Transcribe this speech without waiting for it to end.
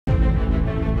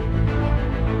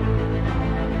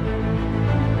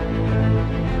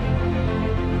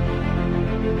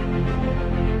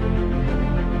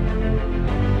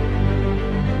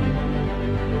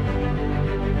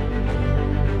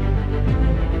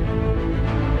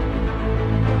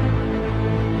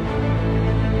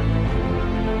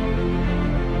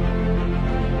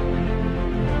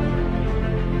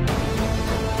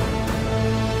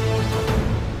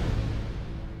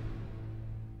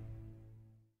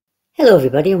Hello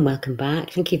everybody and welcome back.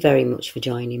 Thank you very much for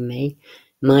joining me.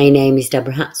 My name is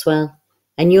Deborah Hatswell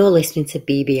and you're listening to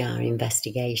BBR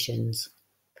Investigations.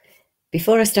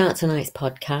 Before I start tonight's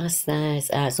podcast,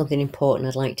 there's something important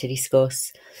I'd like to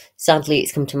discuss. Sadly,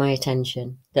 it's come to my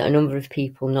attention that a number of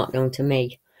people not known to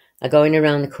me are going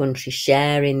around the country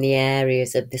sharing the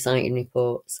areas of the sighting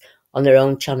reports on their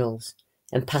own channels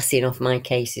and passing off my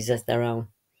cases as their own.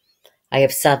 I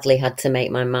have sadly had to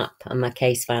make my map and my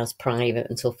case files private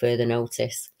until further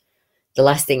notice. The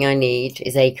last thing I need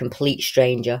is a complete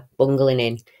stranger bungling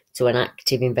in to an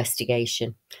active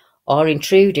investigation or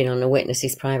intruding on a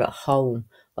witness's private home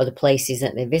or the places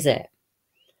that they visit.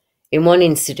 In one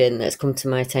incident that's come to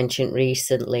my attention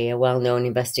recently, a well-known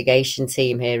investigation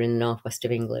team here in the northwest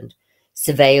of England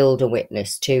surveilled a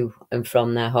witness to and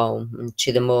from their home and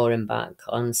to the moor and back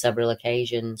on several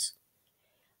occasions.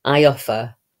 I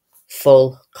offer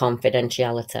full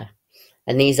confidentiality,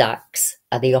 and these acts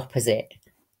are the opposite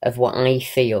of what I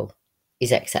feel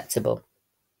is acceptable.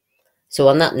 So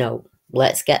on that note,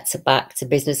 let's get back to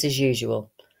business as usual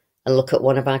and look at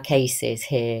one of our cases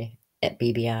here at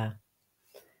BBR.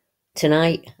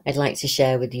 Tonight, I'd like to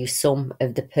share with you some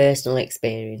of the personal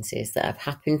experiences that have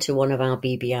happened to one of our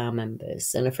BBR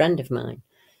members and a friend of mine.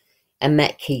 I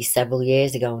met Keith several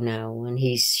years ago now, and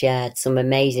he's shared some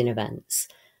amazing events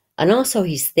and also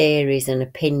his theories and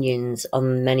opinions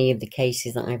on many of the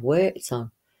cases that I've worked on.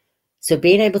 So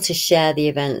being able to share the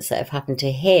events that have happened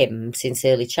to him since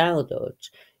early childhood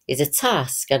is a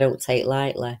task I don't take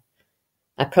lightly.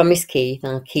 I promise Keith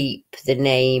I'll keep the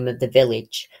name of the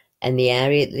village and the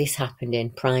area that this happened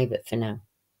in private for now.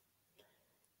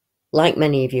 Like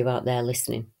many of you out there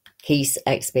listening, Keith's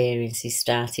experiences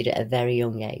started at a very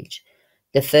young age.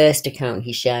 The first account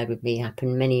he shared with me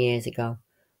happened many years ago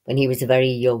when he was a very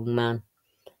young man.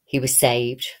 He was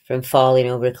saved from falling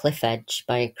over a cliff edge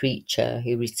by a creature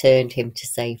who returned him to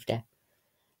safety.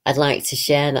 I'd like to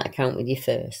share that account with you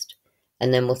first,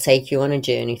 and then we'll take you on a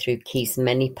journey through Keith's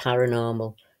many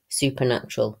paranormal,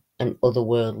 supernatural and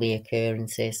otherworldly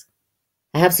occurrences.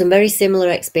 I have some very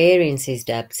similar experiences,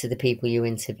 Deb, to the people you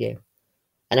interview,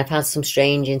 and I've had some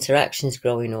strange interactions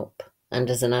growing up and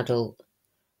as an adult.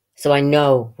 So I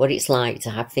know what it's like to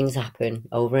have things happen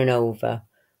over and over,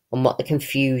 and what the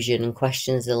confusion and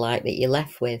questions are like that you're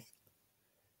left with.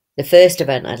 The first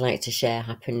event I'd like to share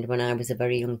happened when I was a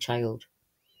very young child.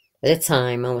 At the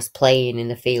time, I was playing in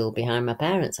the field behind my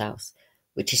parents' house,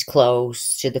 which is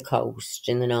close to the coast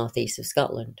in the northeast of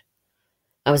Scotland.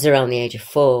 I was around the age of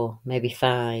 4, maybe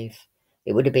 5.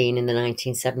 It would have been in the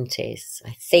 1970s.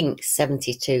 I think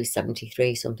 72,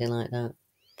 73, something like that.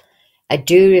 I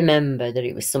do remember that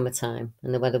it was summertime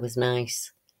and the weather was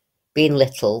nice. Being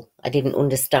little, I didn't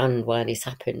understand why this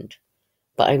happened,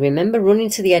 but I remember running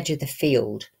to the edge of the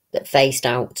field that faced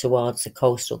out towards a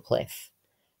coastal cliff,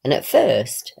 and at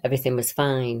first everything was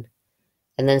fine,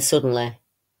 and then suddenly,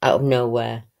 out of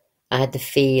nowhere, I had the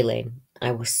feeling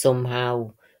I was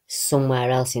somehow somewhere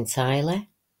else entirely.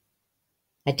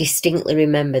 I distinctly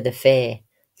remember the fear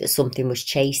that something was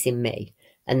chasing me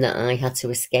and that I had to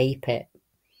escape it.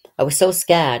 I was so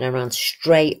scared I ran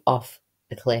straight off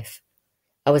the cliff.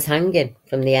 I was hanging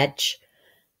from the edge,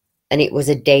 and it was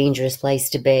a dangerous place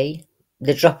to be.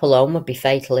 The drop alone would be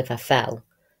fatal if I fell,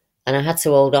 and I had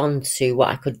to hold on to what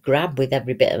I could grab with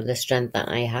every bit of the strength that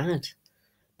I had.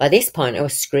 By this point, I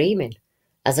was screaming,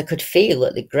 as I could feel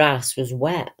that the grass was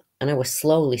wet and I was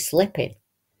slowly slipping.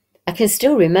 I can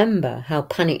still remember how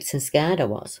panicked and scared I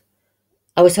was.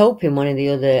 I was hoping one of the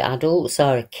other adults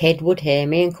or a kid would hear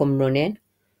me and come running.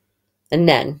 And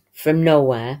then, from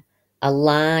nowhere, a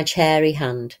large hairy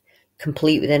hand,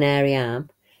 complete with an hairy arm,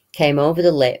 came over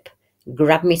the lip,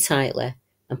 grabbed me tightly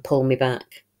and pulled me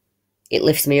back. It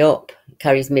lifts me up,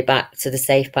 carries me back to the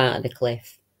safe part of the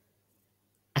cliff.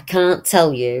 I can't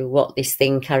tell you what this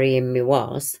thing carrying me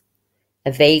was.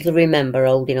 I vaguely remember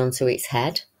holding onto its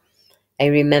head. I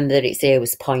remember that its ear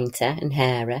was pointy and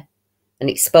hairy, and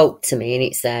it spoke to me and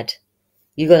it said,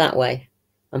 "You go that way,"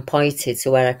 and pointed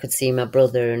to where I could see my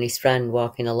brother and his friend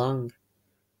walking along.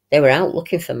 They were out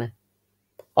looking for me.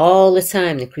 All the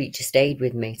time the creature stayed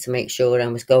with me to make sure I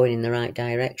was going in the right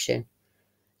direction.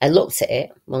 I looked at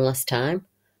it one last time,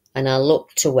 and I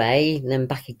looked away, then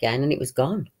back again, and it was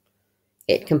gone.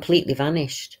 It completely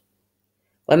vanished.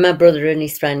 When my brother and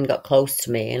his friend got close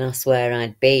to me and asked where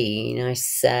I'd been, I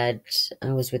said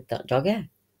I was with that doggy.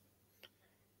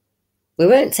 We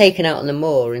weren't taken out on the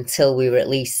moor until we were at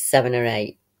least 7 or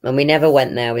 8, and we never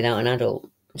went there without an adult.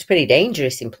 It's pretty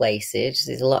dangerous in places.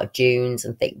 There's a lot of dunes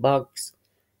and thick bogs.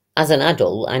 As an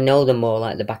adult, I know the moor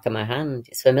like the back of my hand.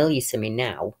 It's familiar to me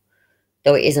now,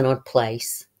 though it is an odd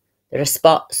place. There are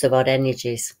spots of odd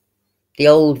energies. The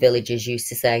old villagers used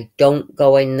to say, "Don't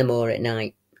go in the moor at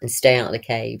night and stay out of the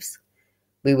caves."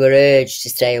 We were urged to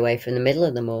stay away from the middle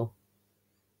of the moor.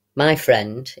 My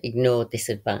friend ignored this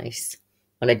advice.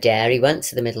 On a dare, he went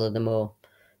to the middle of the moor,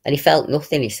 and he felt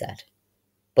nothing, he said.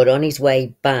 But on his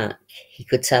way back, he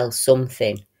could tell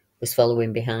something was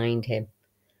following behind him,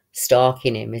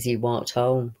 stalking him as he walked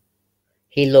home.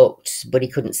 He looked, but he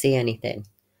couldn't see anything.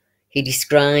 He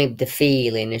described the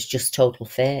feeling as just total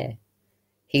fear.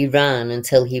 He ran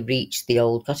until he reached the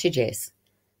old cottages,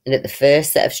 and at the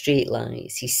first set of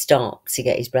streetlights, he stopped to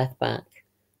get his breath back.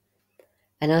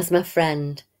 And as my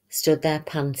friend stood there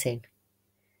panting,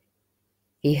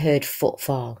 he heard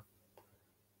footfall.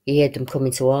 He heard them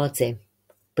coming towards him,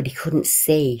 but he couldn't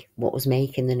see what was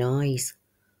making the noise.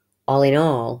 All in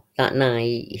all, that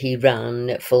night he ran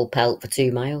at full pelt for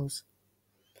 2 miles.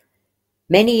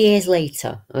 Many years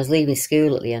later, I was leaving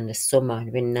school at the end of summer, it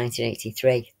had been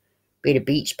 1983. We had a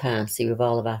beach party with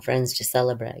all of our friends to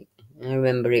celebrate. I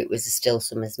remember it was a still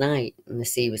summer's night and the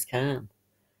sea was calm.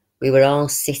 We were all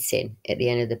sitting at the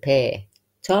end of the pier,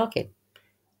 talking,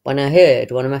 when I heard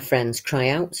one of my friends cry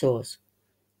out to us.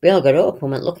 We all got up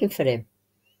and went looking for him.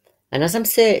 And as I'm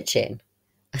searching,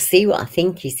 I see what I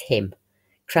think is him,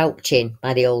 crouching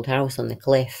by the old house on the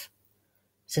cliff.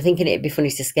 So thinking it'd be funny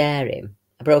to scare him,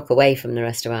 I broke away from the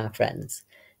rest of our friends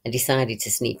and decided to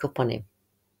sneak up on him.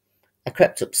 I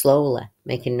crept up slowly,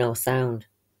 making no sound,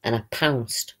 and I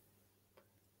pounced.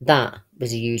 That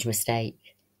was a huge mistake.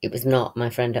 It was not my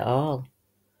friend at all.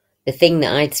 The thing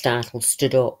that I'd startled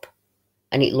stood up,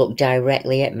 and it looked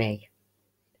directly at me.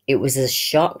 It was as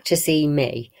shocked to see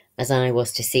me as I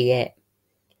was to see it.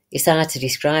 It's hard to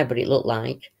describe what it looked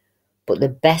like, but the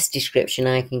best description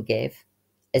I can give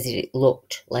is that it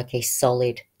looked like a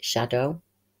solid shadow.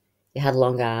 It had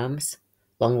long arms,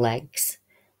 long legs,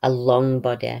 a long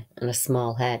body, and a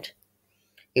small head.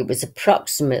 It was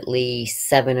approximately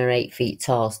 7 or 8 feet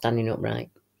tall, standing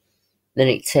upright. Then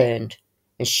it turned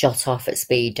and shot off at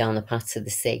speed down the path to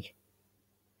the sea.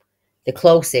 The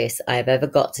closest I have ever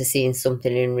got to seeing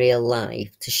something in real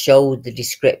life to show the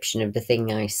description of the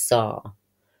thing I saw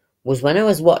was when I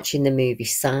was watching the movie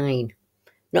Sign.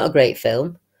 Not a great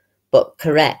film, but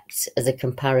correct as a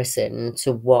comparison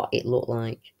to what it looked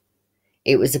like.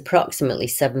 It was approximately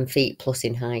 7 feet plus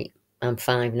in height. I'm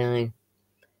 5'9".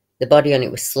 The body on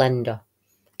it was slender.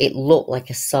 It looked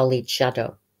like a solid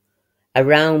shadow.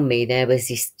 Around me there was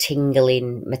this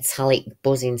tingling, metallic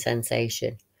buzzing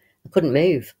sensation. I couldn't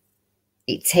move.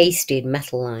 It tasted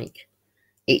metal-like.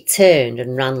 It turned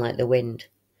and ran like the wind,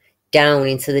 down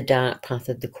into the dark path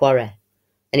of the quarry,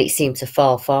 and it seemed to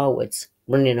fall forwards,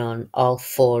 running on all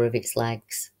 4 of its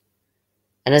legs.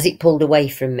 And as it pulled away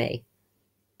from me,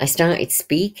 I started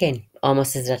speaking,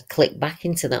 almost as I'd clicked back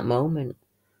into that moment.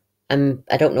 And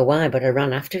I don't know why, but I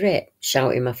ran after it,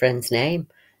 shouting my friend's name.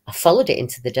 I followed it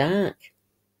into the dark.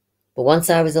 But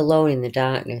once I was alone in the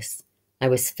darkness, I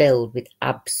was filled with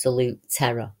absolute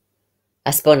terror. I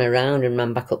spun around and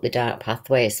ran back up the dark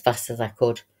pathway as fast as I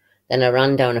could. Then I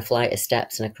ran down a flight of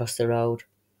steps and across the road.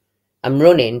 I'm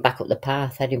running back up the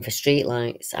path, heading for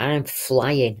streetlights. I'm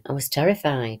flying. I was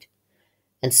terrified.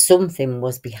 And something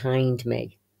was behind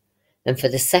me. And for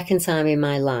the second time in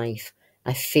my life,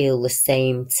 I feel the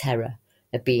same terror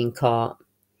of being caught.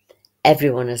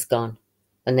 Everyone has gone,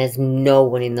 and there's no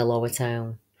one in the lower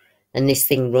town. And this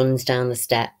thing runs down the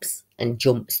steps and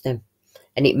jumps them,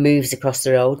 and it moves across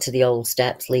the road to the old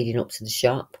steps leading up to the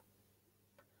shop.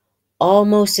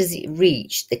 Almost as it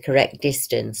reached the correct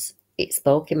distance, it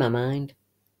spoke in my mind.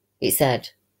 It said,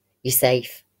 "You're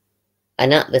safe."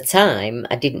 And at the time,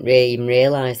 I didn't really even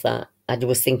realise that. I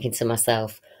was thinking to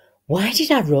myself, why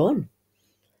did I run?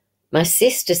 My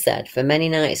sister said for many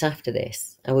nights after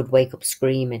this, I would wake up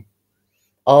screaming.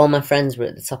 All my friends were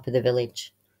at the top of the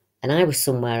village, and I was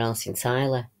somewhere else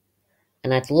entirely.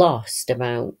 And I'd lost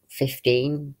about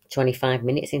 15, 25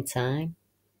 minutes in time.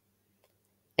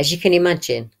 As you can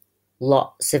imagine,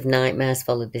 lots of nightmares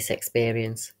followed this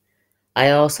experience.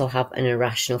 I also have an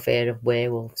irrational fear of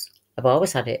werewolves. I've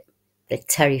always had it. They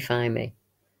terrify me.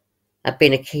 I've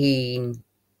been a keen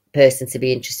person to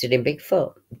be interested in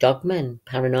Bigfoot, dogmen,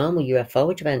 paranormal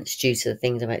UFO events due to the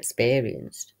things I've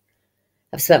experienced.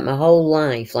 I've spent my whole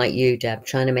life, like you, Deb,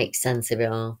 trying to make sense of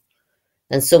it all.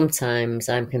 And sometimes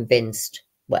I'm convinced,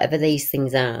 whatever these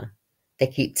things are, they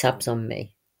keep tabs on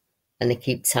me. And they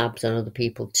keep tabs on other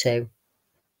people too.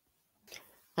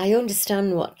 I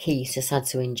understand what Keith has had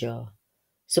to endure.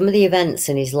 Some of the events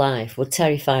in his life would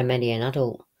terrify many an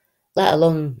adult, let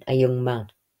alone a young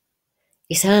man.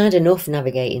 It's hard enough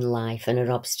navigating life and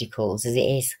her obstacles as it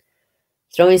is.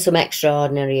 Throw in some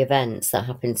extraordinary events that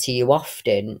happen to you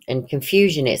often, and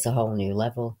confusion hits a whole new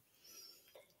level.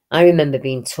 I remember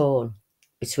being torn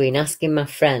between asking my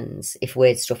friends if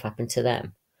weird stuff happened to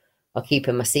them or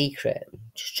keeping my secret,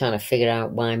 just trying to figure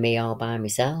out why me all by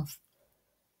myself.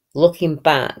 Looking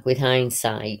back with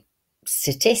hindsight,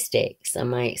 statistics and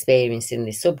my experience in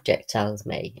this subject tells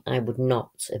me I would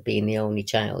not have been the only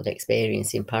child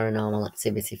experiencing paranormal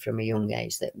activity from a young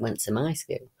age that went to my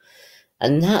school.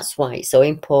 And that's why it's so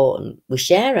important we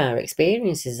share our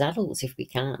experiences as adults if we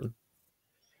can.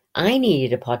 I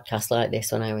needed a podcast like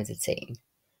this when I was a teen.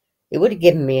 It would have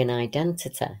given me an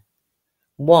identity.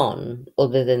 One,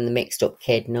 other than the mixed up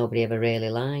kid nobody ever really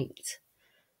liked.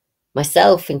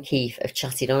 Myself and Keith have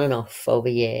chatted on and off over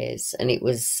years, and it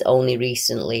was only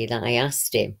recently that I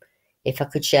asked him if I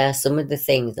could share some of the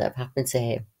things that have happened to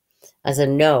him, as I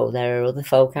know there are other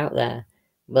folk out there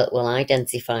that will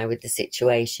identify with the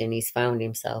situation he's found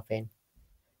himself in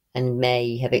and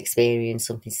may have experienced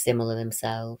something similar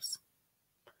themselves.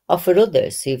 Or for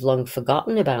others who've long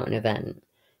forgotten about an event,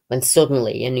 when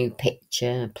suddenly a new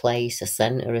picture, a place, a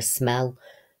scent or a smell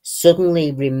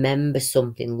suddenly remember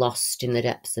something lost in the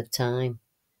depths of time.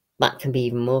 That can be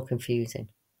even more confusing.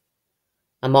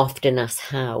 I'm often asked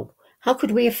how. How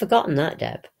could we have forgotten that,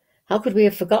 Deb? How could we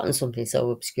have forgotten something so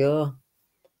obscure?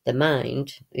 The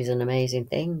mind is an amazing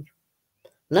thing.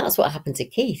 And that's what happened to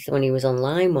Keith when he was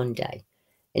online one day,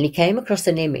 and he came across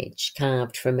an image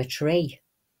carved from a tree.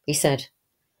 He said,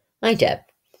 "Hi Deb,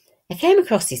 I came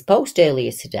across this post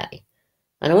earlier today,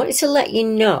 and I wanted to let you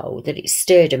know that it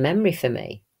stirred a memory for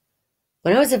me.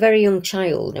 When I was a very young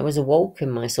child, I was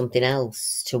awoken by something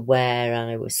else to where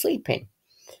I was sleeping.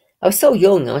 I was so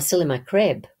young, I was still in my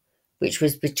crib, which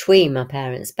was between my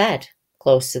parents' bed,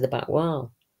 close to the back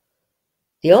wall.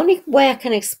 The only way I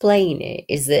can explain it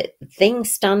is that the thing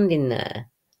standing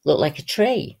there looked like a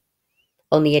tree,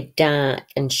 only a dark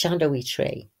and shadowy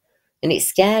tree, and it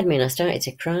scared me and I started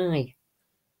to cry.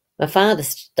 My father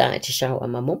started to shout at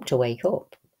my mum to wake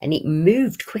up, and it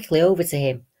moved quickly over to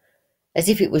him, as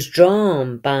if it was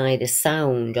drawn by the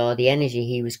sound or the energy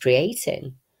he was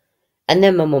creating. And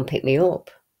then my mum picked me up.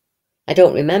 I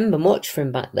don't remember much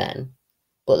from back then,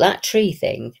 but that tree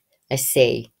thing I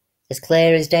see as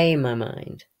clear as day in my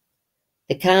mind.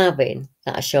 The carving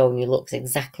that I shown you looks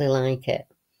exactly like it,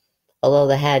 although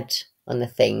the head on the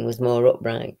thing was more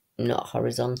upright, not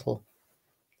horizontal."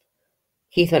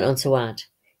 Keith went on to add,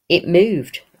 "It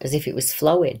moved as if it was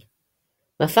flowing.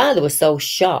 My father was so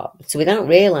shocked, so without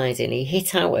realising, he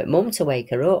hit out at mum to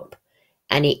wake her up,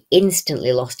 and he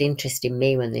instantly lost interest in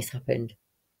me when this happened.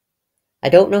 I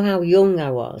don't know how young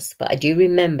I was, but I do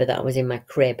remember that I was in my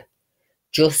crib,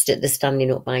 just at the standing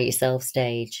up by yourself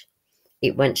stage.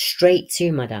 It went straight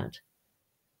to my dad.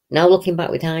 Now looking back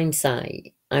with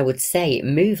hindsight, I would say it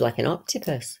moved like an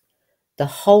octopus. The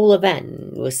whole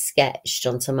event was sketched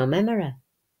onto my memory."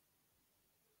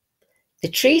 The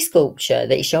tree sculpture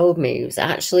that he showed me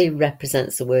actually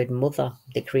represents the word mother,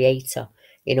 the creator,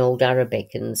 in old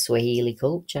Arabic and Swahili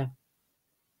culture.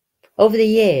 Over the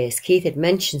years, Keith had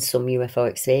mentioned some UFO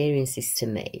experiences to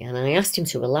me, and I asked him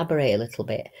to elaborate a little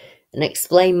bit and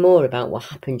explain more about what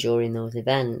happened during those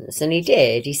events. And he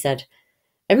did. He said,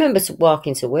 "I remember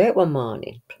walking to work one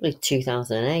morning, probably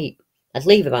 2008. I'd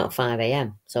leave about 5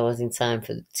 a.m, so I was in time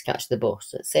to catch the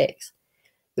bus at 6.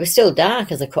 It was still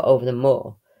dark as I cut over the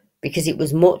moor, because it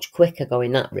was much quicker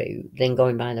going that route than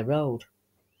going by the road.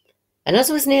 And as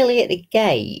I was nearly at the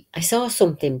gate, I saw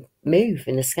something move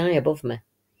in the sky above me.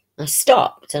 I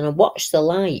stopped and I watched the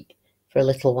light for a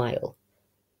little while.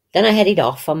 Then I headed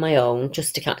off on my own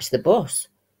just to catch the bus.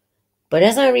 But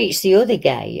as I reached the other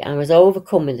gate, I was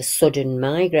overcome with a sudden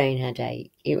migraine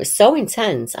headache. It was so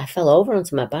intense, I fell over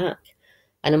onto my back.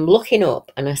 And I'm looking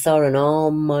up and I saw an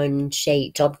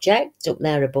almond-shaped object up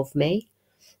there above me.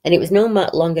 And it was no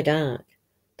longer dark.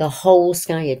 The whole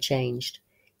sky had changed.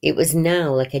 It was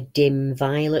now like a dim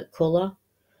violet colour.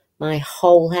 My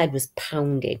whole head was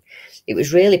pounding. It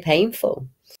was really painful.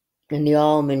 And the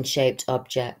almond-shaped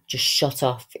object just shot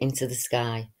off into the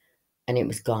sky, and it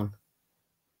was gone.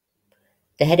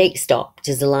 The headache stopped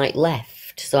as the light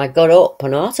left, so I got up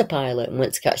on autopilot and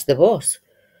went to catch the bus.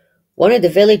 One of the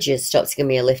villagers stopped to give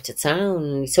me a lift to town,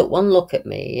 and he took one look at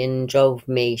me and drove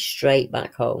me straight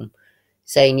back home,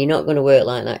 saying, "You're not going to work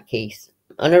like that, Keith."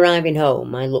 On arriving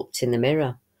home, I looked in the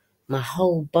mirror. My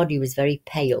whole body was very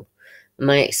pale.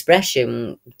 My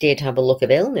expression did have a look of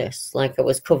illness, like I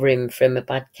was recovering from a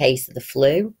bad case of the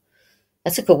flu. I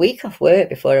took a week off work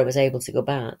before I was able to go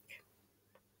back.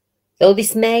 Though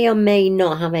this may or may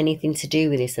not have anything to do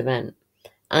with this event,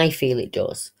 I feel it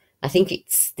does. I think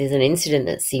there's an incident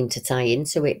that seemed to tie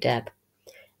into it, Deb.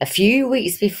 A few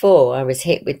weeks before I was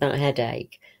hit with that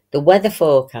headache, the weather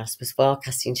forecast was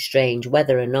forecasting strange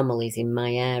weather anomalies in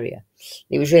my area.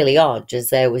 It was really odd,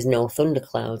 as there was no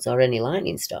thunderclouds or any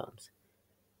lightning storms.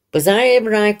 But as I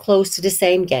arrived close to the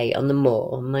same gate on the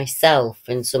moor, myself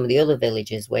and some of the other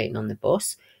villagers waiting on the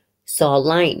bus saw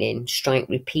lightning strike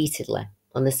repeatedly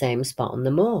on the same spot on the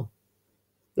moor.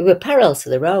 We were parallel to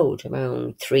the road,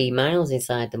 around 3 miles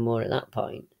inside the moor at that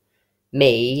point.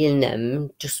 Me and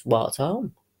them just walked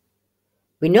home.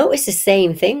 We noticed the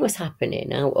same thing was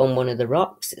happening out on one of the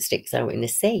rocks that sticks out in the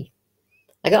sea.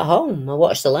 I got home, I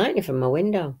watched the lightning from my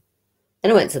window.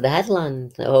 Then I went to the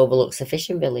headland that overlooks the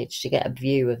fishing village to get a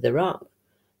view of the rock.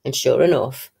 And sure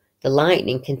enough, the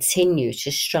lightning continued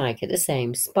to strike at the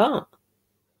same spot.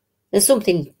 Then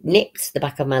something nipped the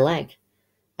back of my leg.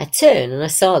 I turned and I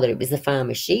saw that it was the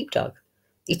farmer's sheepdog.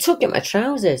 He tugged at my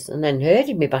trousers and then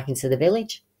herded me back into the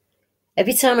village.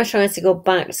 Every time I tried to go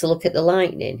back to look at the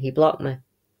lightning, he blocked me.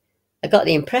 I got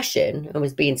the impression I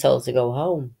was being told to go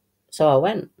home, so I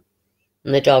went.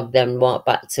 And the dog then walked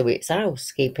back to its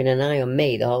house, keeping an eye on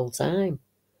me the whole time.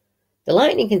 The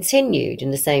lightning continued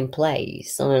in the same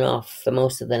place, on and off, for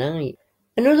most of the night.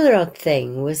 Another odd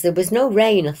thing was there was no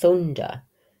rain or thunder.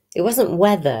 It wasn't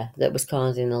weather that was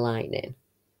causing the lightning.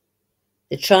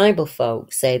 The tribal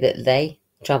folk say that they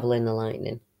travel in the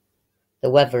lightning.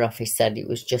 The weather office said it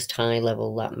was just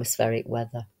high-level atmospheric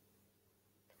weather.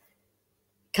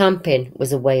 Camping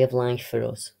was a way of life for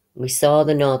us. We saw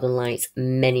the northern lights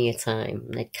many a time.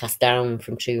 They'd cast down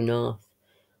from true north,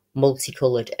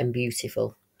 multicoloured and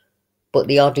beautiful. But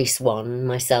the oddest one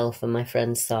myself and my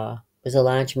friends saw was a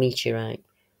large meteorite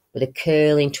with a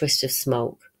curling twist of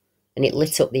smoke, and it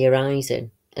lit up the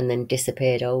horizon and then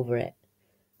disappeared over it,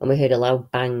 and we heard a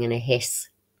loud bang and a hiss.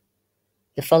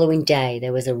 The following day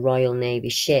there was a Royal Navy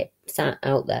ship sat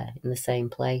out there in the same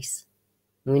place,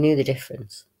 and we knew the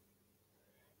difference.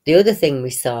 The other thing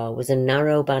we saw was a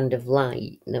narrow band of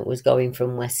light that was going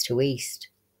from west to east.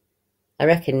 I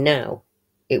reckon now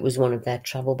it was one of their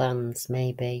travel bands,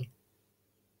 maybe.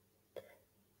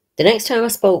 The next time I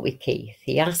spoke with Keith,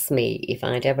 he asked me if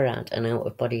I'd ever had an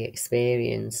out-of-body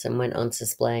experience and went on to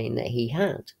explain that he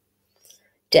had.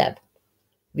 Deb,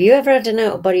 have you ever had an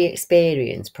out-of-body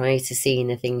experience prior to seeing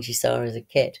the things you saw as a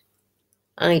kid?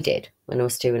 I did, when I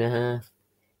was 2.5.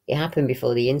 It happened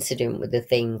before the incident with the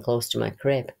thing close to my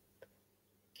crib.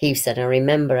 Keith said, I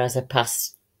remember as I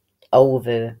passed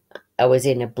over, I was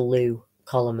in a blue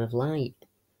column of light.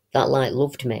 That light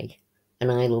loved me,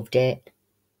 and I loved it.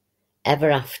 Ever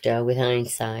after, with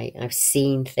hindsight, I've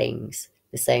seen things,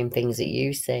 the same things that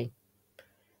you see.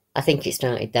 I think it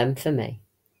started then for me.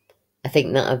 I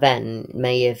think that event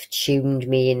may have tuned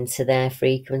me into their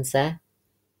frequency.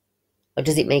 Or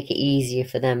does it make it easier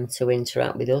for them to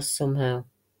interact with us somehow?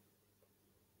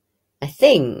 I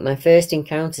think my first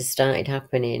encounters started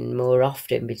happening more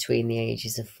often between the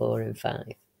ages of 4 and 5.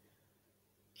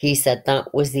 He said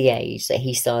that was the age that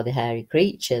he saw the hairy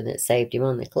creature that saved him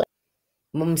on the cliff.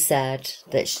 Mum said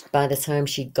that by the time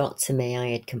she got to me, I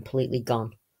had completely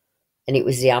gone, and it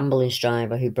was the ambulance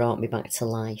driver who brought me back to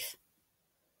life.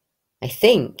 I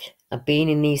think I've been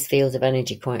in these fields of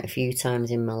energy quite a few times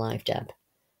in my life, Deb.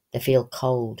 They feel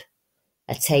cold,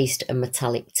 a taste, a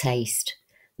metallic taste,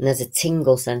 and there's a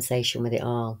tingle sensation with it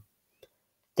all.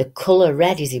 The colour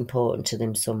red is important to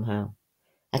them somehow.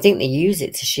 I think they use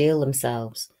it to shield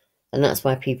themselves, and that's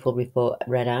why people report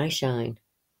red eye shine.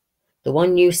 The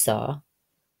one you saw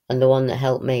and the one that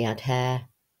helped me had hair.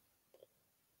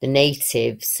 The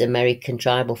natives, American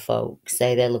tribal folk,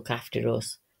 say they look after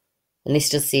us, and this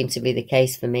does seem to be the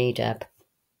case for me, Deb.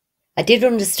 I did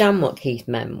understand what Keith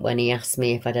meant when he asked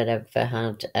me if I'd ever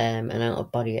had an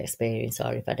out-of-body experience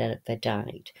or if I'd ever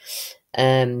died.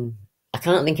 I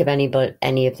can't think of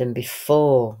any of them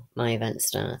before my event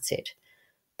started,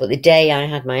 but the day I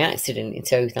had my accident in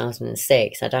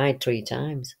 2006, I died 3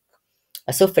 times.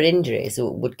 I suffered injuries that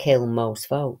would kill most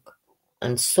folk,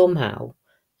 and somehow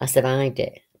I survived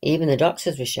it. Even the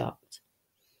doctors were shocked.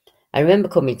 I remember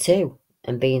coming to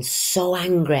and being so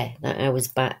angry that I was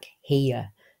back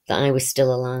here, that I was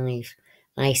still alive.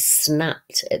 I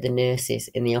snapped at the nurses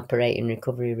in the operating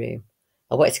recovery room.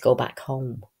 I wanted to go back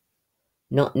home,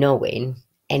 not knowing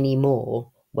anymore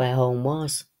where home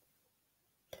was.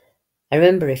 I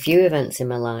remember a few events in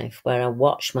my life where I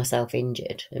watched myself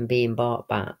injured and being brought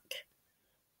back.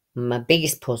 My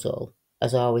biggest puzzle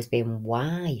has always been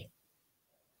why.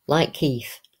 Like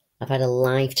Keith, I've had a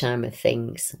lifetime of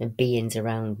things and beings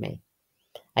around me.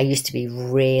 I used to be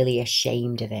really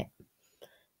ashamed of it.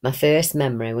 My first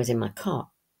memory was in my cot,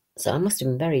 so I must have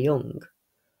been very young.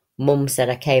 Mum said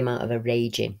I came out of a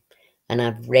raging, and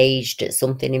I've raged at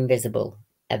something invisible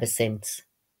ever since.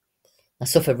 I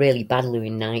suffer really badly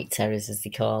with night terrors, as they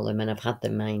call them, and I've had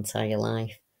them my entire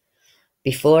life.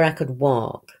 Before I could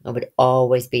walk, I would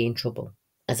always be in trouble,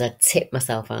 as I'd tip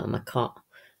myself out of my cot.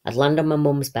 I'd land on my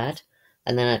mum's bed,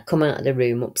 and then I'd come out of the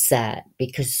room upset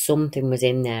because something was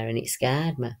in there and it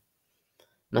scared me.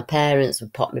 My parents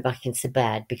would pop me back into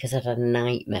bed because I'd had a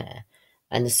nightmare,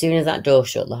 and as soon as that door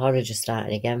shut, the horror just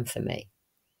started again for me.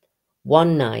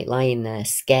 One night, lying there,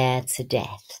 scared to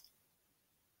death,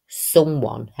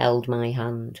 someone held my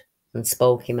hand and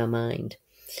spoke in my mind.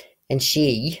 And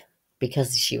she,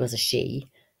 because she was a she,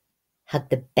 had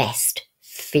the best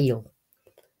feel.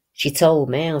 She told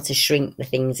me how to shrink the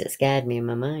things that scared me in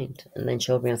my mind, and then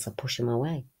showed me how to push them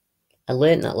away. I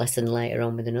learnt that lesson later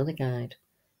on with another guide.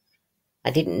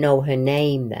 I didn't know her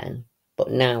name then,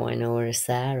 but now I know her as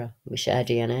Sarah. We share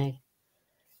DNA.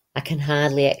 I can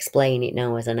hardly explain it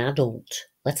now as an adult,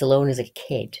 let alone as a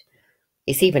kid.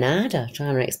 It's even harder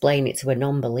trying to explain it to a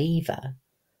non-believer.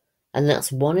 And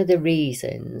that's one of the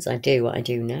reasons I do what I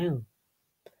do now.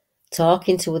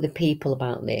 Talking to other people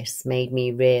about this made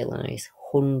me realise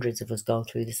hundreds of us go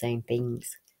through the same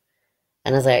things.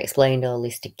 And as I explained all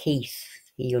this to Keith,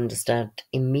 he understood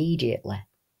immediately.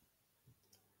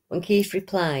 When Keith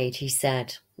replied, he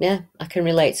said, "Yeah, I can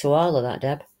relate to all of that,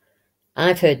 Deb.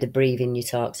 I've heard the breathing you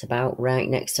talked about right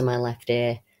next to my left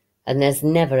ear, and there's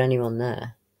never anyone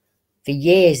there. For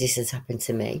years this has happened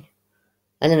to me.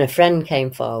 And then a friend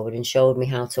came forward and showed me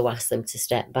how to ask them to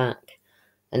step back,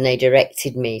 and they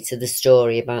directed me to the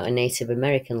story about a Native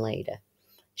American lady.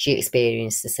 She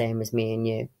experienced the same as me and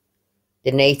you.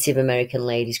 The Native American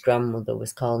lady's grandmother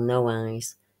was called No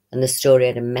Eyes, and the story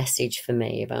had a message for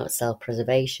me about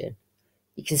self-preservation.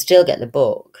 You can still get the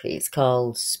book. It's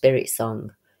called Spirit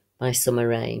Song by Summer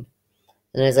Rain,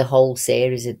 and there's a whole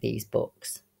series of these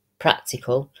books.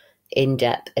 Practical,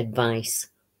 in-depth advice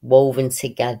woven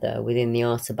together within the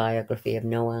autobiography of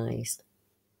No Eyes."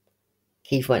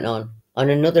 Keith went on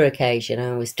another occasion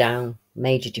I was down,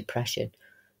 major depression.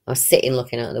 I was sitting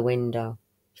looking out the window,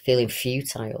 feeling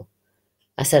futile.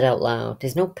 I said out loud,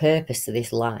 "There's no purpose to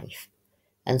this life."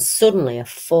 And suddenly a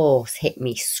force hit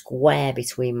me square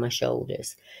between my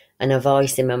shoulders, and a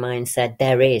voice in my mind said,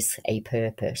 "There is a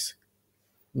purpose."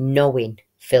 Knowing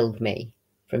filled me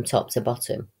from top to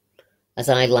bottom as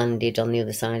I landed on the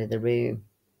other side of the room.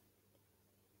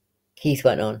 Keith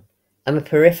went on, "I'm a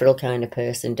peripheral kind of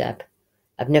person, Deb.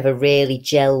 I've never really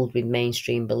gelled with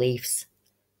mainstream beliefs.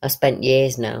 I've spent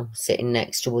years now sitting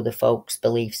next to other folks'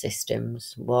 belief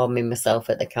systems, warming myself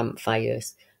at the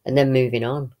campfires, and then moving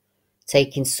on,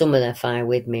 taking some of their fire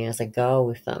with me as I go,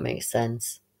 if that makes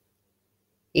sense.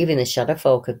 Even the shadow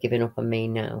folk have given up on me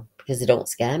now because they don't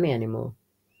scare me anymore.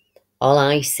 All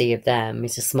I see of them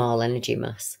is a small energy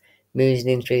mass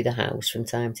moving through the house from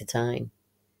time to time.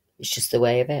 It's just the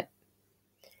way of it.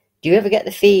 Do you ever get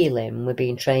the feeling we're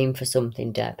being trained for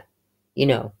something, Deb? You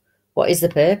know, what is the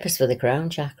purpose for the crown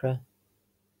chakra?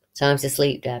 Time to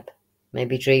sleep, Deb.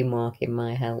 Maybe dream walking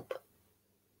might help."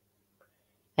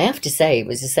 I have to say it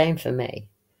was the same for me.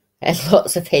 I had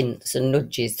lots of hints and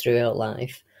nudges throughout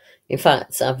life. In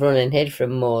fact, I've run and hid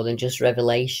from more than just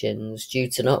revelations due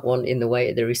to not wanting the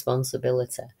weight of the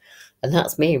responsibility. And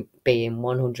that's me being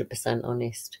 100%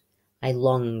 honest. I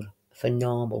long for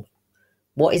normal.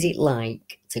 What is it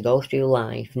like to go through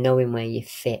life knowing where you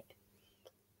fit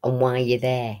and why you're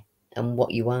there and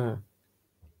what you are?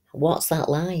 What's that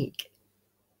like?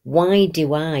 Why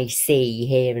do I see,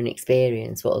 hear and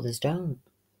experience what others don't?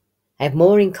 I have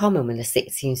more in common with a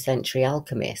 16th century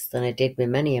alchemist than I did with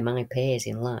many of my peers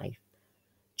in life.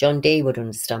 John Dee would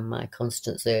understand my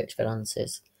constant search for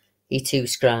answers. He too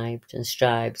scribed and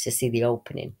strived to see the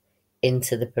opening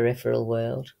into the peripheral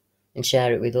world and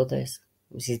share it with others.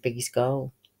 It was his biggest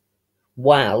goal.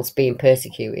 Whilst being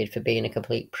persecuted for being a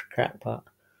complete crackpot.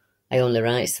 I own the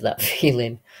rights to that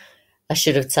feeling. I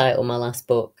should have titled my last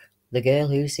book, The Girl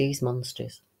Who Sees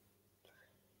Monsters.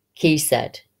 Keith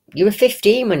said, "You were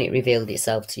 15 when it revealed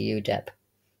itself to you, Deb.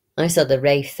 I saw the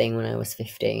Wraith thing when I was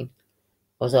 15.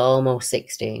 I was almost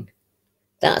 16.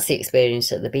 That's the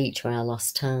experience at the beach where I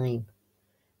lost time.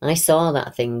 I saw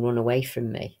that thing run away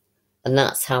from me, and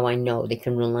that's how I know they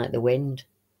can run like the wind.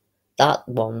 That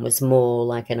one was more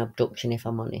like an abduction, if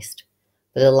I'm honest.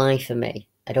 For the life of me,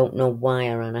 I don't know why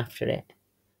I ran after it.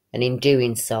 And in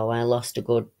doing so, I lost a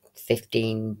good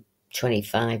 15,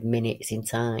 25 minutes in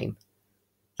time.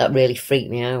 That really freaked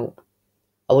me out.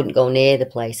 I wouldn't go near the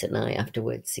place at night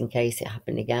afterwards in case it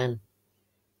happened again.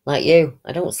 Like you,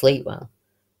 I don't sleep well.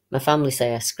 My family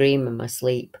say I scream in my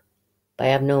sleep, but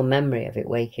I have no memory of it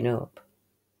waking up.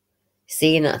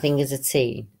 Seeing that thing as a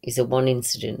teen is the one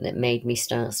incident that made me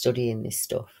start studying this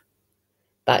stuff.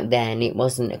 Back then, it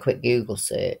wasn't a quick Google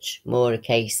search, more a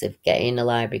case of getting a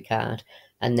library card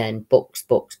and then books,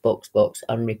 books, books, books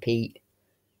on repeat.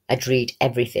 I'd read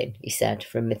everything, he said,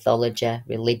 from mythology,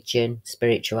 religion,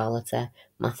 spirituality,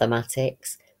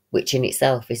 mathematics, which in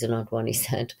itself is an odd one, he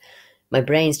said. My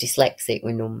brain's dyslexic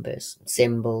with numbers,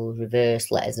 symbols,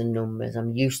 reverse letters and numbers.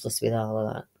 I'm useless with all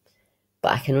of that.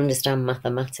 But I can understand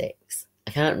mathematics.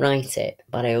 I can't write it,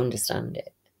 but I understand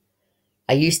it.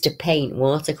 I used to paint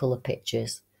watercolour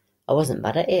pictures. I wasn't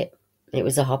bad at it. It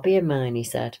was a hobby of mine, he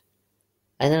said.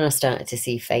 And then I started to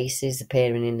see faces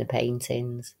appearing in the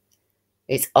paintings.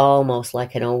 It's almost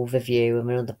like an overview of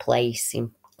another place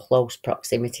in close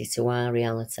proximity to our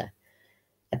reality.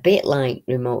 A bit like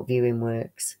remote viewing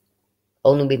works.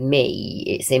 Only with me,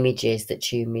 it's images that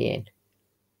tune me in.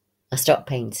 I stopped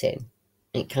painting.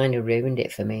 It kind of ruined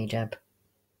it for me, Deb.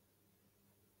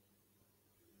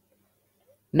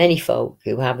 Many folk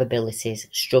who have abilities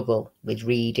struggle with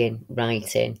reading,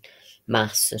 writing,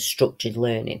 maths and structured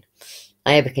learning.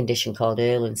 I have a condition called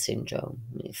Irlen syndrome.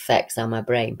 It affects how my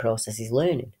brain processes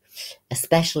learning,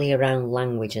 especially around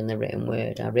language and the written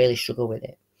word. I really struggle with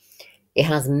it. It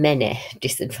has many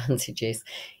disadvantages,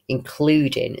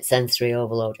 including sensory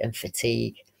overload and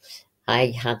fatigue.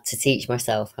 I had to teach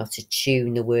myself how to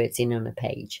tune the words in on a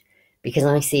page because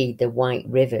I see the white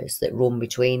rivers that run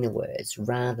between the words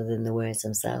rather than the words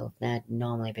themselves. They're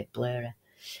normally a bit blurry.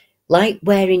 Like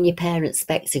wearing your parents'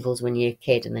 spectacles when you're a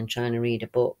kid and then trying to read a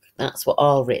book. That's what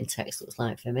all written text looks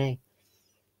like for me.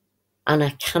 And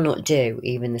I cannot do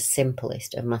even the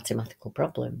simplest of mathematical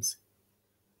problems.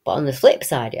 But on the flip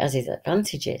side, it has its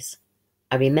advantages.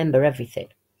 I remember everything.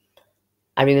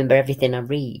 I remember everything I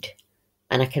read.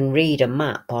 And I can read a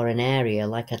map or an area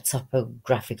like a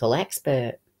topographical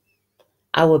expert.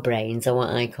 Our brains are what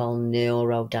I call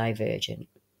neurodivergent.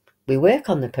 We work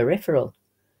on the peripheral.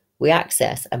 We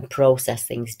access and process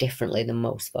things differently than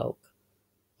most folk.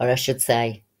 Or I should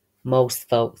say, most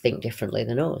folk think differently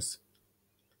than us.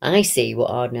 I see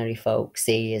what ordinary folk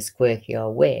see as quirky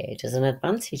or weird as an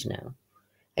advantage now.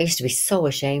 I used to be so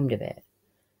ashamed of it.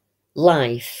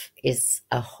 Life is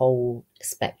a whole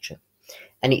spectrum,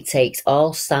 and it takes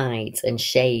all sides and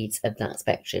shades of that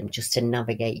spectrum just to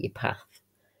navigate your path.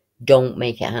 Don't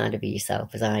make it harder for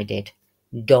yourself as I did.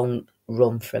 Don't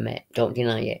run from it. Don't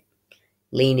deny it.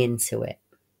 Lean into it.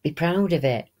 Be proud of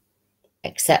it.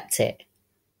 Accept it.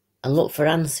 And look for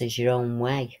answers your own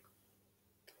way.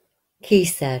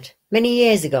 Keith said, many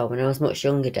years ago when I was much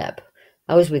younger, Deb,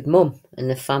 I was with Mum and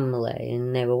the family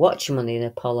and they were watching one of the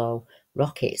Apollo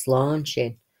rockets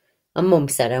launching. And Mum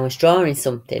said I was drawing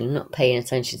something and not paying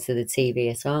attention to the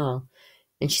TV at all.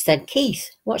 And she said,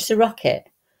 Keith, watch the rocket.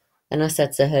 And I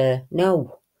said to her,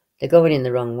 no, they're going in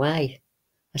the wrong way.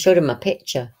 I showed her my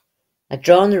picture. I'd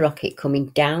drawn the rocket coming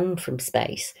down from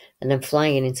space and then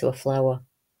flying into a flower.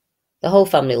 The whole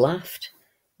family laughed.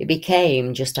 It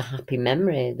became just a happy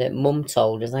memory that Mum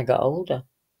told as I got older.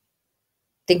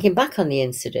 Thinking back on the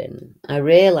incident, I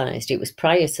realised it was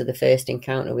prior to the first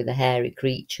encounter with the hairy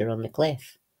creature on the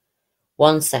cliff.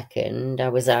 1 second I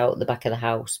was out the back of the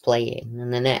house playing,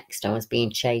 and the next I was being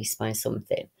chased by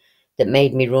something that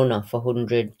made me run off a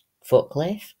 100-foot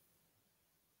cliff.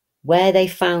 Where they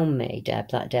found me, Deb,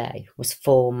 that day was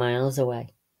 4 miles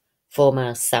away, 4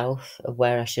 miles south of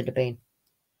where I should have been.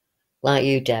 Like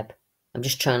you, Deb, I'm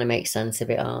just trying to make sense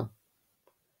of it all.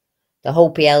 The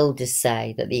Hopi elders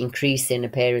say that the increasing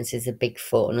appearances of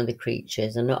Bigfoot and other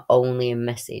creatures are not only a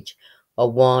message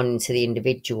or warning to the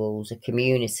individuals or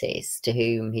communities to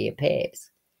whom he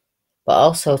appears, but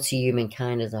also to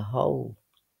humankind as a whole.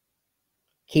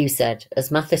 Q said, as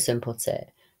Matheson put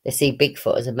it, they see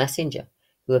Bigfoot as a messenger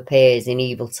who appears in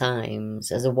evil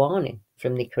times as a warning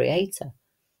from the Creator.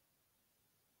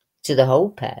 To the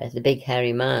Hopi, the big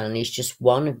hairy man is just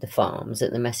one of the forms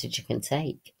that the messenger can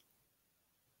take.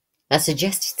 I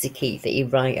suggested to Keith that he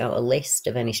write out a list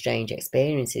of any strange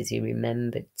experiences he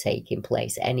remembered taking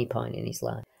place at any point in his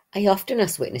life. I often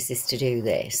ask witnesses to do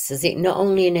this, as it not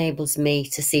only enables me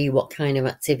to see what kind of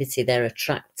activity they're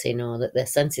attracting or that they're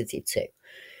sensitive to,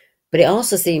 but it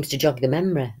also seems to jog the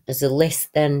memory, as the list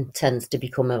then tends to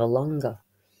become ever longer.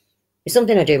 It's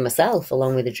something I do myself,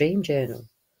 along with a dream journal.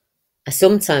 I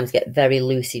sometimes get very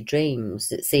lucid dreams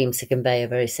that seem to convey a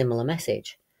very similar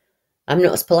message. I'm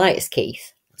not as polite as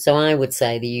Keith, so I would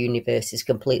say the universe is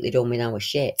completely done with our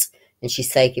shit and she's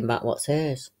taking back what's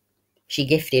hers. She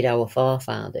gifted our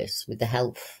forefathers with the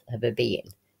health of her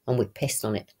being, and we pissed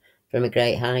on it from a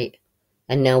great height.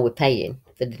 And now we're paying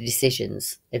for the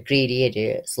decisions of greedy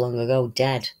idiots long ago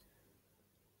dead.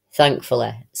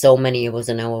 Thankfully, so many of us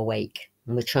are now awake,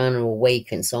 and we're trying to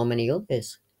awaken so many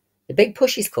others. The big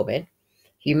push is coming,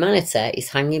 Humanity is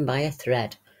hanging by a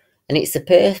thread, and it's the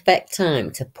perfect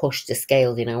time to push the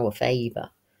scales in our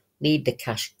favour, lead the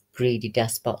cash-greedy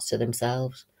despots to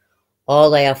themselves.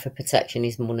 All they have for protection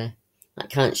is money. That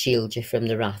can't shield you from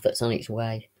the wrath that's on its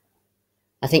way.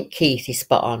 I think Keith is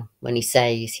spot on when he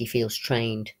says he feels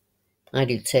trained. I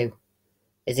do too,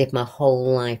 as if my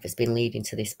whole life has been leading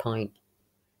to this point.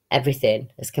 Everything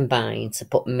has combined to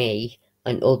put me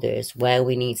and others where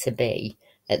we need to be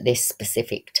at this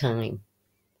specific time.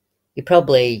 You're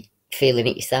probably feeling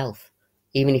it yourself,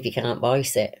 even if you can't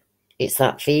voice it. It's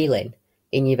that feeling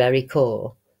in your very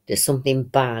core that something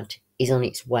bad is on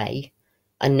its way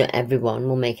and not everyone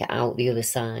will make it out the other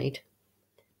side.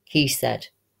 Keith said,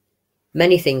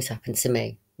 "Many things happened to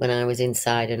me when I was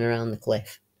inside and around the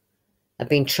cliff. I've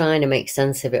been trying to make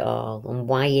sense of it all and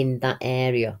why in that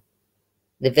area.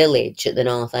 The village at the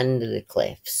north end of the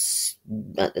cliffs,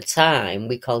 at the time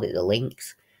we called it the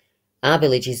Links. Our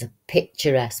village is a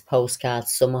picturesque postcard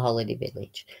summer holiday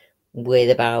village with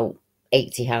about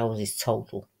 80 houses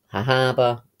total. A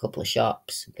harbour, a couple of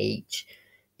shops, a beach.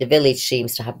 The village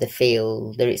seems to have the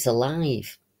feel that it's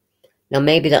alive. Now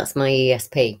maybe that's my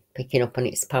ESP picking up on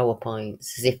its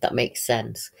PowerPoints, as if that makes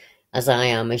sense, as I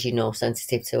am, as you know,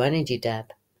 sensitive to energy,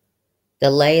 Deb. The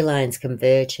ley lines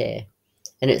converge here,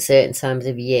 and at certain times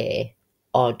of year,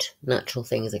 odd natural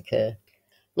things occur.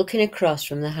 Looking across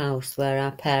from the house where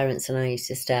our parents and I used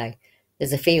to stay,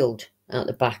 there's a field out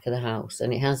the back of the house,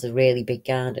 and it has a really big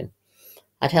garden.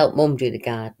 I'd help Mum do the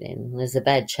gardening, as the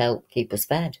veg helped keep us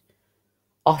fed.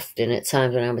 Often, at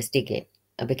times when I was digging,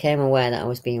 I became aware that I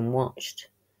was being watched.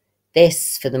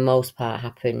 This, for the most part,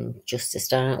 happened just to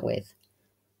start with.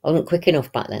 I wasn't quick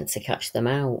enough back then to catch them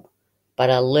out, but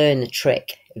I learned the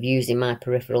trick of using my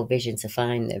peripheral vision to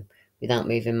find them without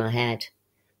moving my head.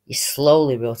 You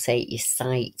slowly rotate your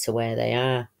sight to where they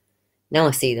are. Now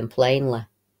I see them plainly.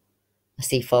 I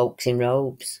see folks in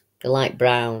robes. They're light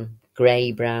brown,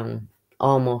 grey-brown,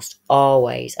 almost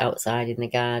always outside in the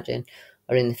garden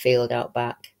or in the field out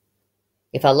back.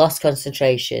 If I lost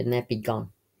concentration, they'd be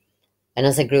gone. And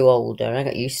as I grew older, I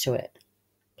got used to it.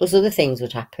 Plus other things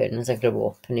would happen as I grew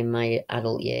up and in my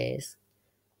adult years.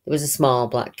 There was a small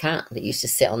black cat that used to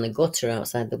sit on the gutter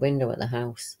outside the window at the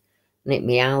house, and it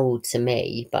meowed to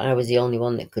me, but I was the only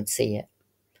one that could see it.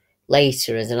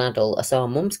 Later, as an adult, I saw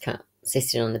Mum's cat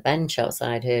sitting on the bench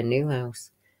outside her new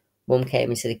house. Mum came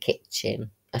into the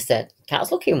kitchen. I said,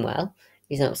 "Cat's looking well.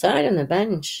 He's outside on the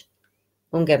bench."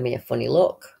 Mum gave me a funny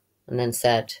look and then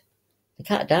said, "The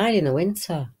cat died in the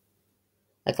winter."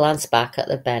 I glanced back at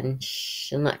the bench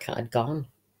and that cat had gone.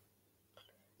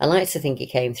 I like to think he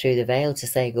came through the veil to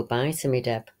say goodbye to me,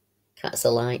 Deb. Cats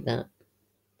are like that.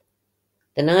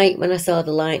 The night when I saw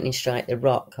the lightning strike the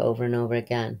rock over and over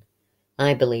again,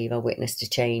 I believe I witnessed a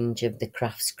change of the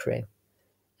craft's crew.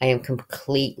 I am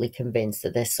completely convinced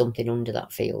that there's something under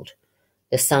that field.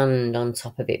 The sand on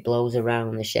top of it blows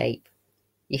around the shape.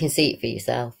 You can see it for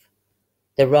yourself.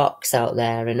 The rocks out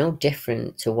there are no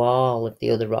different to all of the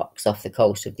other rocks off the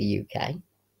coast of the UK.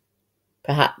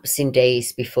 Perhaps in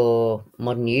days before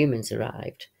modern humans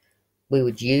arrived, we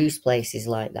would use places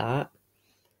like that.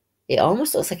 It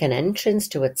almost looks like an entrance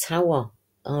to a tower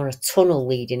or a tunnel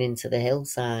leading into the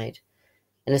hillside.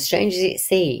 And as strange as it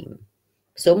seems,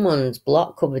 someone's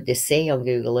block covered the sea on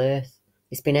Google Earth.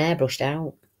 It's been airbrushed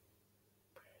out.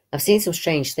 I've seen some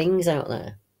strange things out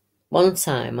there. One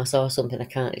time I saw something I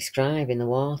can't describe in the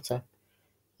water.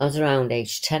 I was around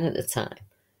age 10 at the time,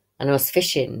 and I was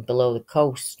fishing below the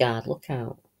Coast Guard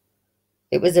lookout.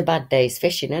 It was a bad day's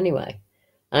fishing anyway,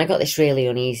 and I got this really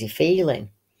uneasy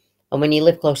feeling. And when you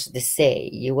live close to the sea,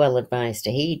 you're well advised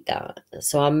to heed that.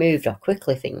 So I moved off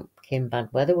quickly thinking bad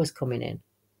weather was coming in.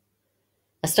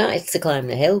 I started to climb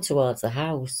the hill towards the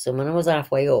house, and when I was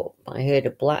halfway up, I heard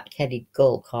a black-headed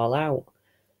gull call out.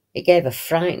 It gave a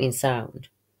frightening sound.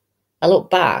 I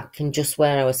looked back, and just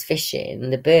where I was fishing,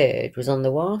 the bird was on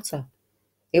the water.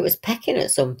 It was pecking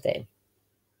at something.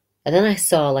 And then I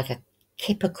saw like a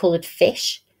kipper-coloured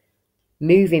fish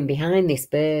moving behind this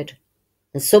bird.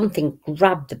 And something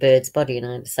grabbed the bird's body on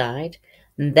either side,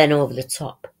 and then over the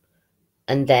top.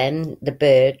 And then the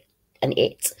bird and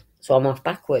it swam off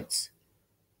backwards.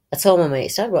 I told my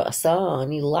mate Dad what I saw,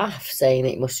 and he laughed, saying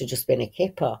it must have just been a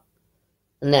kipper.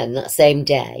 And then that same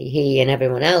day, he and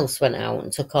everyone else went out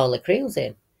and took all the creels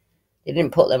in. They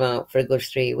didn't put them out for a good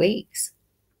 3 weeks.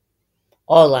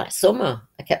 All that summer,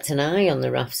 I kept an eye on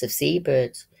the rafts of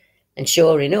seabirds. And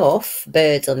sure enough,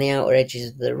 birds on the outer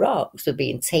edges of the rocks were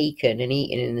being taken and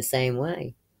eaten in the same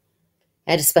way.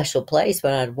 I had a special place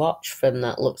where I'd watch from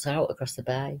that looked out across the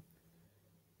bay.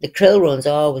 The krill run's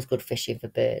always good fishing for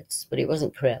birds, but it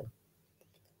wasn't krill.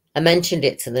 I mentioned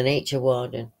it to the nature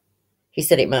warden. He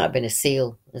said it might have been a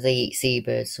seal, as they eat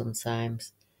seabirds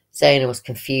sometimes, saying I was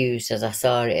confused as I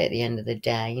saw it at the end of the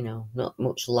day, not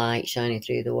much light shining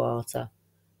through the water.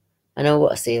 I know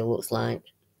what a seal looks like,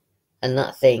 and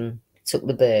that thing took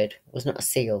the bird was not a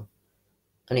seal,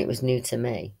 and it was new to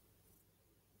me.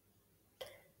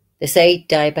 They say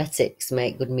diabetics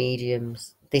make good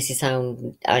mediums. This is how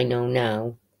I know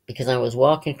now, because I was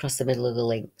walking across the middle of the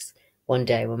links one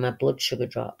day when my blood sugar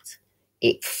dropped.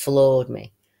 It floored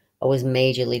me. I was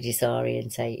majorly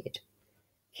disorientated.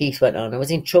 Keith went on, I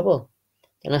was in trouble.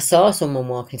 Then I saw someone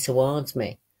walking towards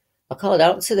me. I called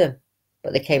out to them,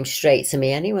 but they came straight to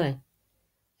me anyway.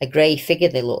 A grey figure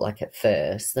they looked like at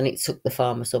first, then it took the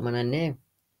form of someone I knew.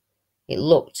 It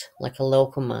looked like a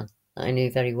local man that I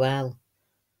knew very well.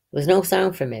 There was no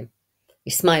sound from him.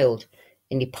 He smiled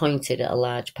and he pointed at a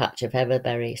large patch of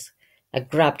everberries. I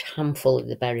grabbed a handful of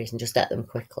the berries and just ate them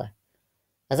quickly.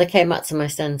 As I came back to my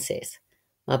senses,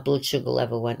 my blood sugar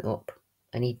level went up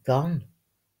and he'd gone.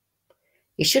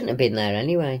 He shouldn't have been there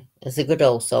anyway, as the good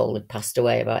old soul had passed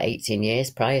away about 18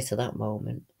 years prior to that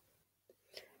moment.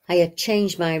 I had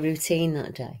changed my routine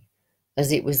that day,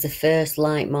 as it was the first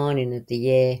light morning of the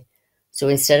year, so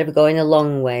instead of going a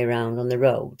long way round on the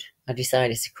road, I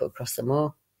decided to cut across the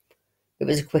moor. It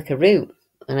was a quicker route,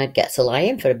 and I'd get to lie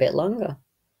in for a bit longer.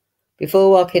 Before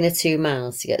walking the 2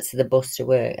 miles to get to the bus to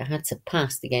work, I had to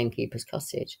pass the gamekeeper's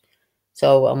cottage,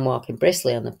 so I'm walking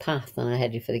briskly on the path and I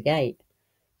headed for the gate.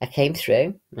 I came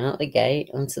through, out the gate,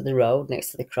 onto the road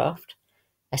next to the croft.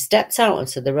 I stepped out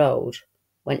onto the road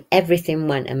when everything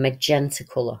went a magenta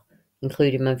colour,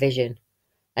 including my vision,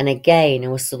 and again I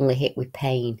was suddenly hit with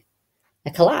pain.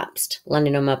 I collapsed,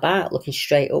 landing on my back, looking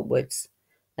straight upwards,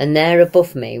 and there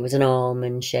above me was an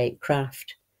almond-shaped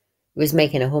craft. It was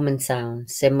making a humming sound,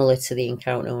 similar to the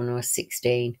encounter when I was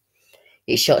 16.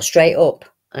 It shot straight up,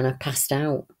 and I passed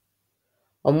out.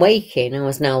 On waking, I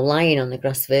was now lying on the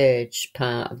grass verge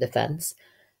part of the fence,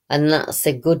 and that's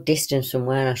a good distance from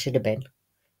where I should have been.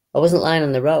 I wasn't lying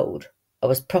on the road. I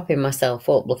was propping myself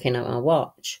up looking at my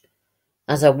watch,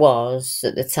 as I was,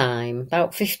 at the time,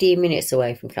 about 15 minutes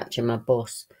away from catching my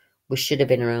bus, which should have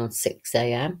been around 6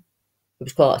 a.m. It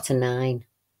was 9:15.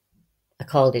 I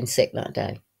called in sick that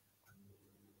day.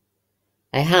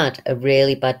 I had a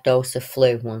really bad dose of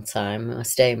flu one time when I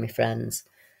was staying with friends.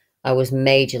 I was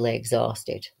majorly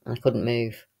exhausted and I couldn't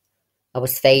move. I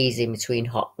was phasing between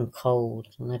hot and cold,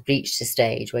 and I'd reached a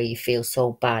stage where you feel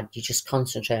so bad you just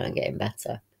concentrate on getting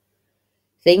better.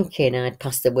 Thinking I'd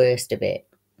passed the worst of it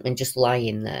and just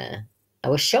lying there, I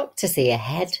was shocked to see a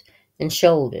head and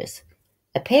shoulders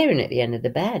appearing at the end of the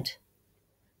bed.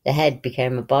 The head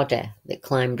became a body that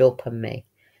climbed up on me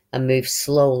and moved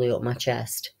slowly up my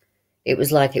chest. It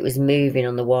was like it was moving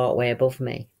on the walkway above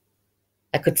me.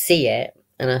 I could see it,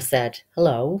 and I said,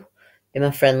 "Hello," in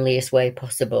my friendliest way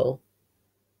possible.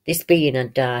 This being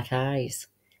had dark eyes,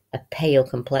 a pale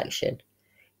complexion.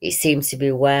 It seemed to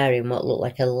be wearing what looked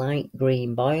like a light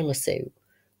green boiler suit,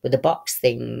 with a box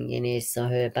thing in his or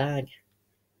her bag.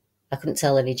 I couldn't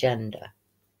tell any gender.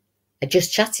 I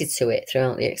just chatted to it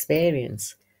throughout the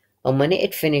experience, and when it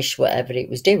had finished whatever it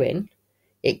was doing,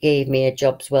 it gave me a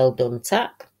job's well done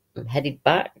tap and headed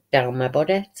back down my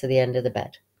body to the end of the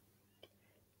bed.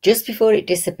 Just before it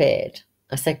disappeared,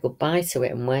 I said goodbye to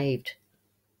it and waved.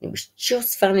 It was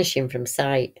just vanishing from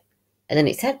sight, and then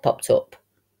its head popped up,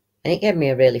 and it gave me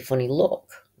a really funny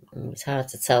look. It was hard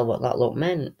to tell what that look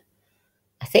meant.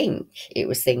 I think it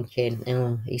was thinking,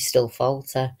 oh, he's still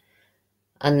falter.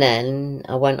 And then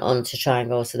I went on to try and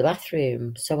go to the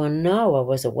bathroom, so I know I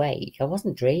was awake. I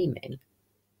wasn't dreaming.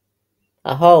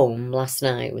 At home last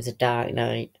night was a dark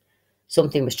night.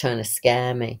 Something was trying to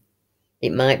scare me.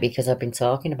 It might be because I've been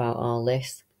talking about all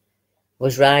this. I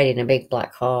was riding a big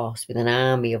black horse with an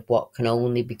army of what can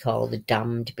only be called the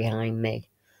damned behind me.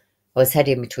 I was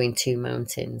heading between 2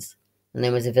 mountains, and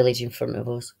there was a village in front of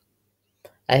us.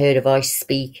 I heard a voice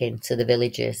speaking to the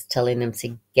villagers, telling them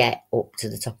to get up to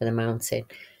the top of the mountain.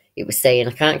 It was saying,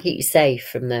 "I can't keep you safe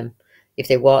from them. If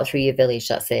they walk through your village,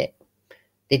 that's it."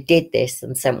 They did this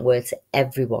and sent word to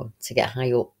everyone to get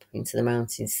high up into the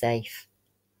mountains safe.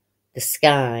 The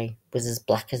sky was as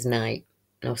black as night,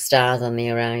 no stars on the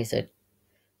horizon,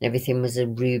 and everything was a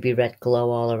ruby red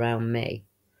glow all around me.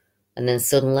 And then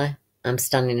suddenly, I'm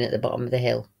standing at the bottom of the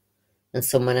hill, and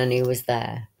someone I knew was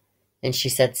there, and she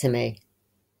said to me,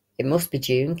 "It must be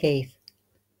June, Keith."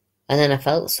 And then I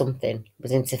felt something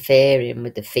was interfering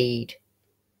with the feed,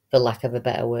 for lack of a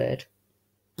better word.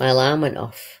 My alarm went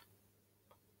off.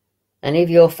 Any of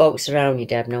your folks around you,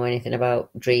 Deb, know anything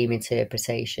about dream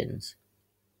interpretations?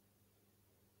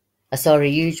 I saw a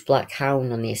huge black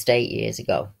hound on the estate years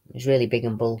ago. It was really big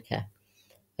and bulky.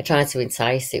 I tried to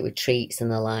entice it with treats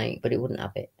and the like, but it wouldn't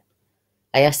have it.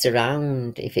 I asked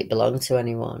around if it belonged to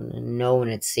anyone, and no one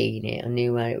had seen it or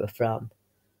knew where it was from.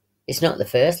 It's not the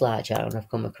first large hound I've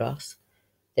come across.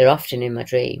 They're often in my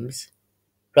dreams.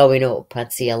 Growing up,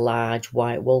 I'd see a large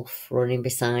white wolf running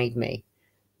beside me,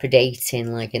 predating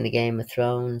like in the Game of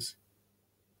Thrones.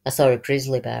 I saw a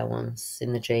grizzly bear once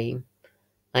in the dream.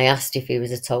 I asked if he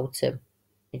was a totem.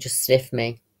 He just sniffed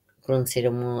me, grunted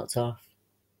and walked off.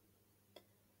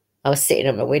 I was sitting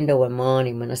at my window one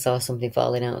morning when I saw something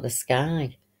falling out of the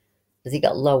sky. As it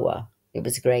got lower, it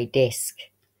was a grey disc.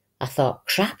 I thought,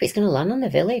 crap, it's going to land on the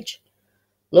village.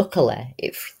 Luckily,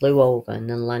 it flew over and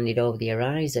then landed over the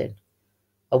horizon.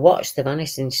 I watched the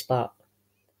vanishing spot.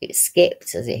 It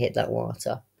skipped as it hit that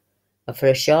water. And for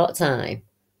a short time,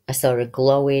 I saw a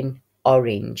glowing,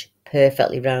 orange,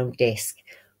 perfectly round disc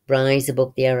rise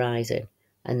above the horizon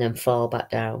and then fall back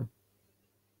down.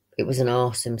 It was an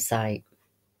awesome sight.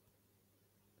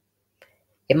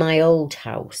 In my old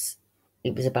house,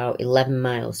 it was about 11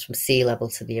 miles from sea level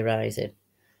to the horizon.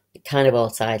 It kind of all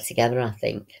tied together, I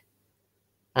think.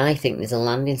 I think there's a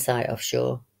landing site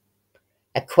offshore.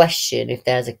 I question if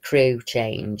there's a crew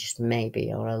change,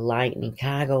 maybe, or a lightning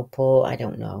cargo port, I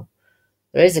don't know.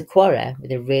 There is a quarry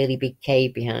with a really big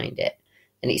cave behind it,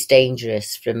 and it's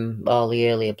dangerous from all the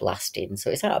earlier blasting, so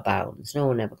it's out of bounds. No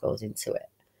one ever goes into it.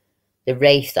 The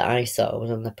Wraith that I saw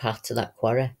was on the path to that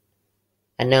quarry.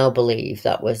 I now believe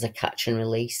that was a catch and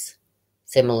release,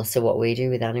 similar to what we do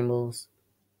with animals.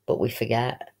 But we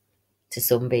forget, to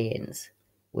some beings,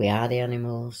 we are the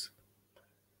animals.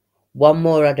 One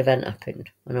more odd event happened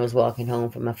when I was walking home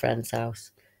from my friend's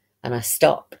house, and I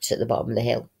stopped at the bottom of the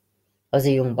hill. I was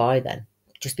a young boy then,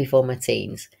 just before my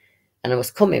teens, and I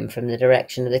was coming from the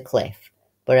direction of the cliff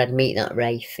where I'd meet that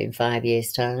Wraith in 5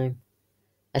 years' time.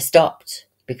 I stopped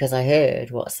because I heard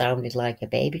what sounded like a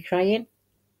baby crying.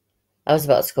 I was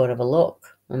about to go and have a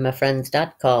look when my friend's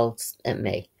dad called at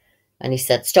me and he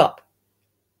said, "Stop."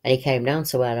 And he came down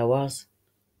to where I was.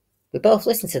 We both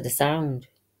listened to the sound.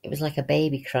 It was like a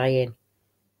baby crying.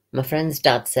 My friend's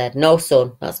dad said, "No,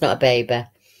 son, that's not a baby."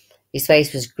 His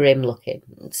face was grim looking,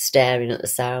 staring at the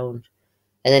sound.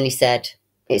 And then he said,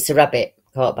 "It's a rabbit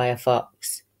caught by a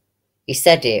fox." He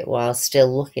said it while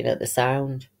still looking at the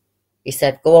sound. He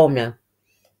said, "Go home now.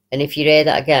 And if you hear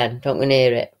that again, don't go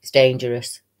near it. It's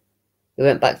dangerous." He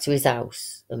went back to his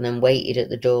house and then waited at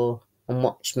the door and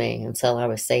watched me until I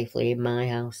was safely in my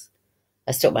house.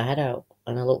 I stuck my head out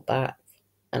and I looked back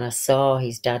and I saw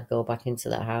his dad go back into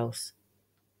that house.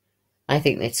 I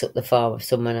think they took the form of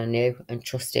someone I knew and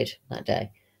trusted that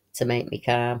day to make me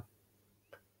calm.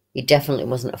 He definitely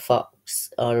wasn't a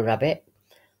fox or a rabbit,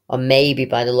 or maybe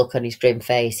by the look on his grim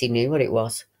face he knew what it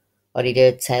was, or he'd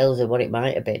heard tales of what it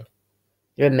might have been.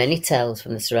 There are many tales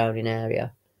from the surrounding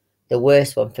area. The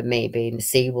worst one for me being the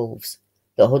sea wolves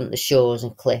that hunt the shores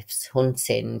and cliffs,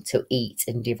 hunting to eat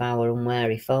and devour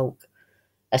unwary folk,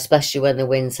 especially when the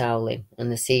wind's howling and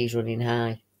the sea's running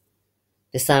high.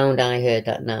 The sound I heard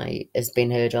that night has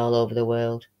been heard all over the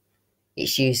world.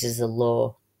 It's used as a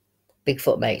lure.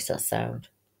 Bigfoot makes that sound.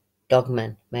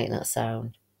 Dogmen make that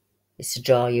sound. It's to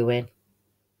draw you in.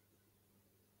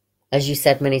 As you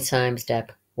said many times,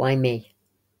 Deb, why me?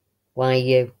 Why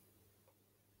you?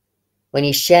 When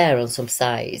you share on some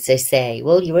sites, they say,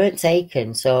 well, you weren't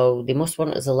taken, so they must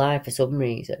want us alive for some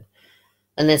reason.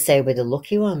 And they say we're the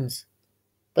lucky ones.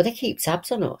 But they keep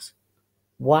tabs on us.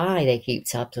 Why they keep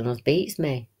tabs on us beats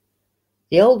me.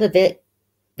 The older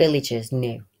villagers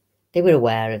knew. They were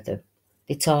aware of them.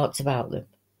 They talked about them.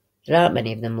 There aren't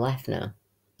many of them left now,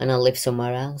 and I live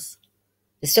somewhere else.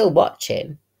 They're still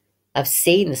watching. I've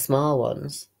seen the small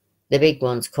ones. The big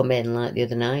ones come in like the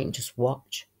other night and just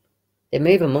watch. They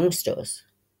move amongst us,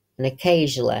 and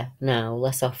occasionally, now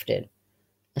less often,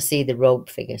 I see the robe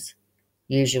figures,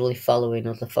 usually following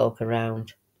other folk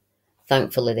around.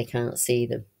 Thankfully they can't see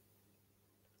them.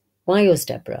 Why us,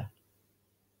 Deborah?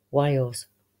 Why us?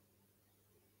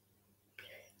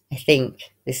 I think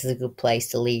this is a good place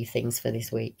to leave things for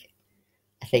this week.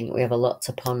 I think we have a lot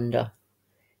to ponder.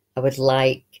 I would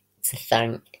like to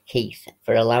thank Keith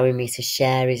for allowing me to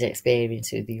share his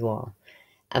experience with you all,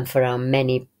 and for our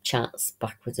many chats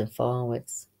backwards and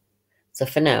forwards. So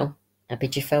for now, I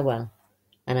bid you farewell,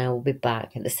 and I will be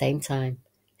back at the same time,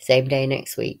 same day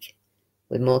next week,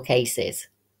 with more cases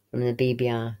from the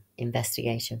BBR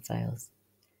investigation files.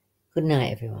 Good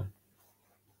night, everyone.